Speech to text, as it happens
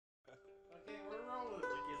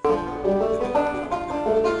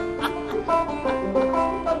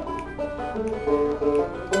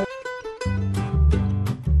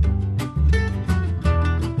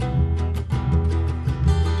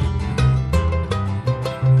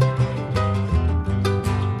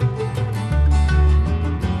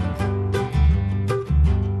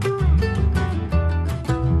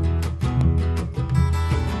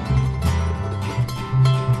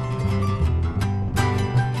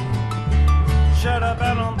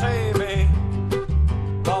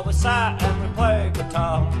sat and we played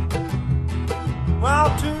guitar.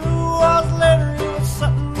 Well, 2 hours later he was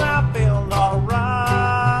sitting there feeling alright.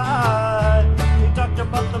 He talked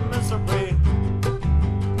about the misery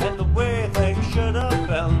and the way things should have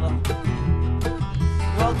been.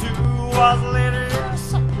 Well, 2 hours later he was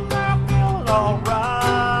sitting there feeling alright.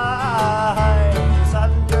 He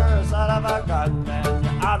said, you're out of a gun and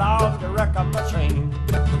you're out of your record machine,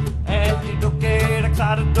 and you don't get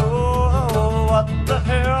excited, oh, what the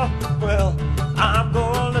hell? Well, I'm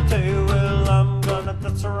gonna tell you, well, I'm gonna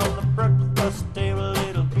dance around the breakfast table,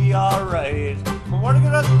 it'll be alright. What are you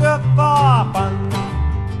gonna do for fun?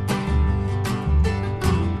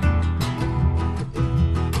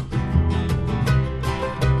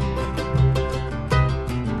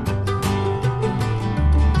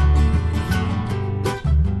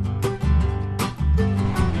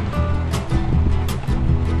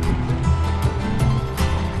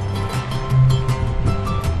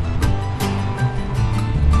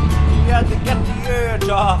 To get the urge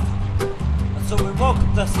off, and so we woke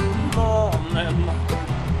up this morning.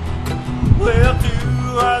 Well,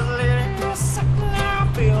 2 hours later, you're sick now,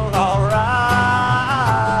 feeling alright.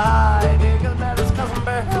 He got met his cousin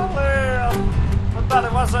Bill, but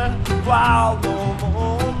it wasn't wild,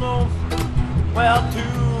 no. Well, 2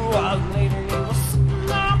 hours later, he was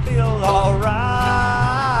now feeling alright.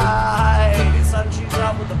 He said she's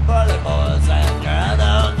out with the bully boys, and you're out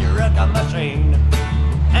on your record machine,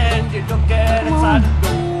 and you don't get excited,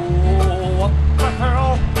 oh, what the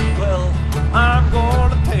hell? Well, I'm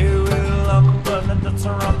gonna tell you, well, I'm gonna dance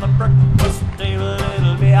around the breakfast table,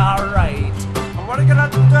 it'll be alright. What are you gonna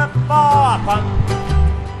do for fun?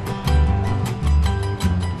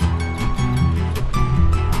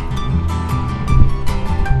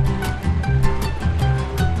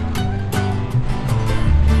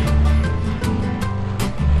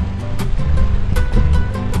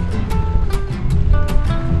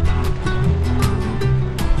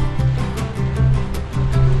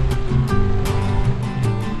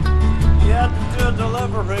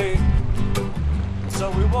 Delivery. So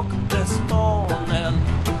we woke up this morning.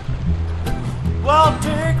 Well,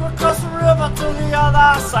 take me across the river to the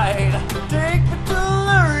other side. Take me to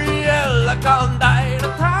the real Condite.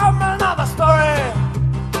 Tell me another story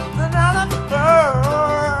than another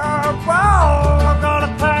bird. Well, I'm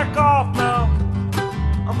gonna take off now.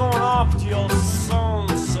 I'm going off to your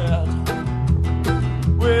sunset.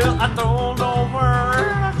 Well, I don't know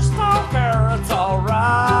where, I just don't care, it's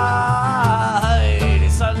alright.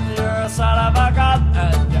 Out of a gun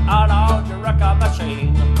and you're out of your record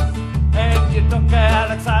machine, and you don't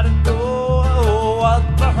get excited, oh, what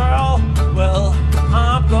the hell? Well,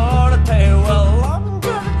 I'm gonna tell you, well, I'm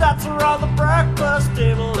gonna dance around the breakfast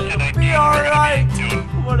table, it'll be alright.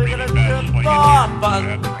 What are you gonna do for fun?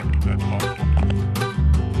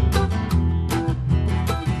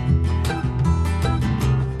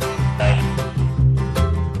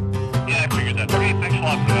 Yeah, I figured that. Okay, thanks a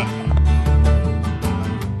lot for that.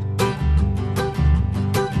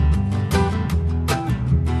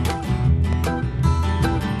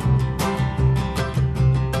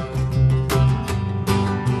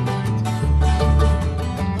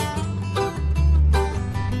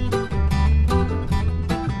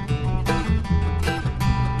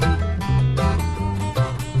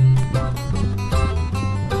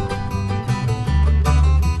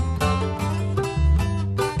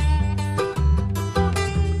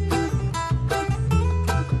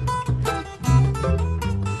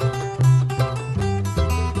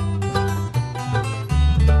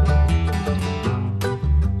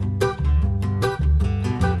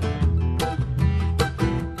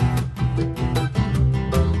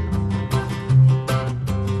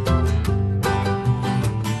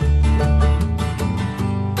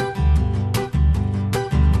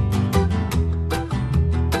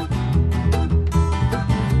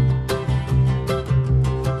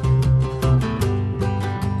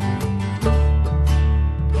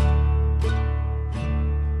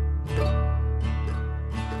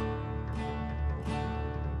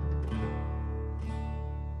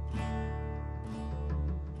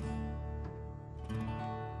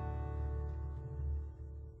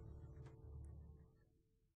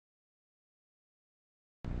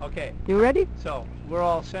 Okay, You ready? so we're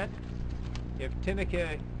all set. If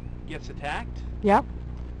Tinica gets attacked, Yep.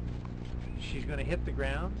 she's going to hit the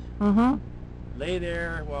ground, Mm-hmm. lay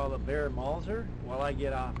there while the bear mauls her, while I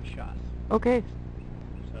get off a shot. Okay.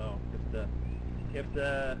 So if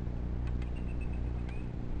the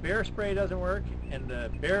bear spray doesn't work and the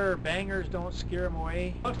bear bangers don't scare him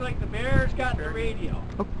away, looks like the bear's got the radio.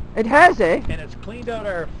 It has, eh? And it's cleaned out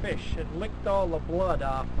our fish. It licked all the blood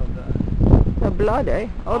off of the The blood, eh?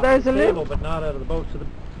 Oh, off there's the a table, lip. but not out of the boat. So the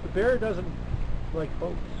bear doesn't like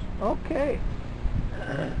boats. Okay.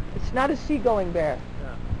 It's not a seagoing bear.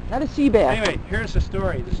 Yeah. Not a sea bear. Anyway, here's the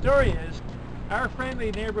story. The story is our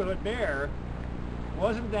friendly neighborhood bear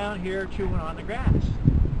wasn't down here chewing on the grass.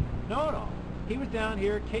 No. He was down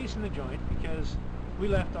here casing the joint because we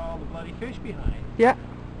left all the bloody fish behind. Yeah.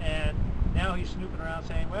 And now he's snooping around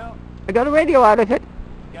saying, well, I got a radio out of it.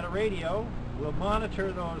 got a radio, we'll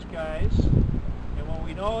monitor those guys, and when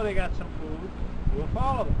we know they got some food, we'll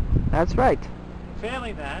follow them. That's right.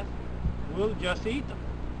 Failing that, we'll just eat them.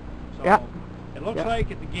 So Yeah. it looks Yeah. like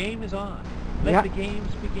the game is on. Let Yeah. the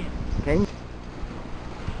games begin. Okay.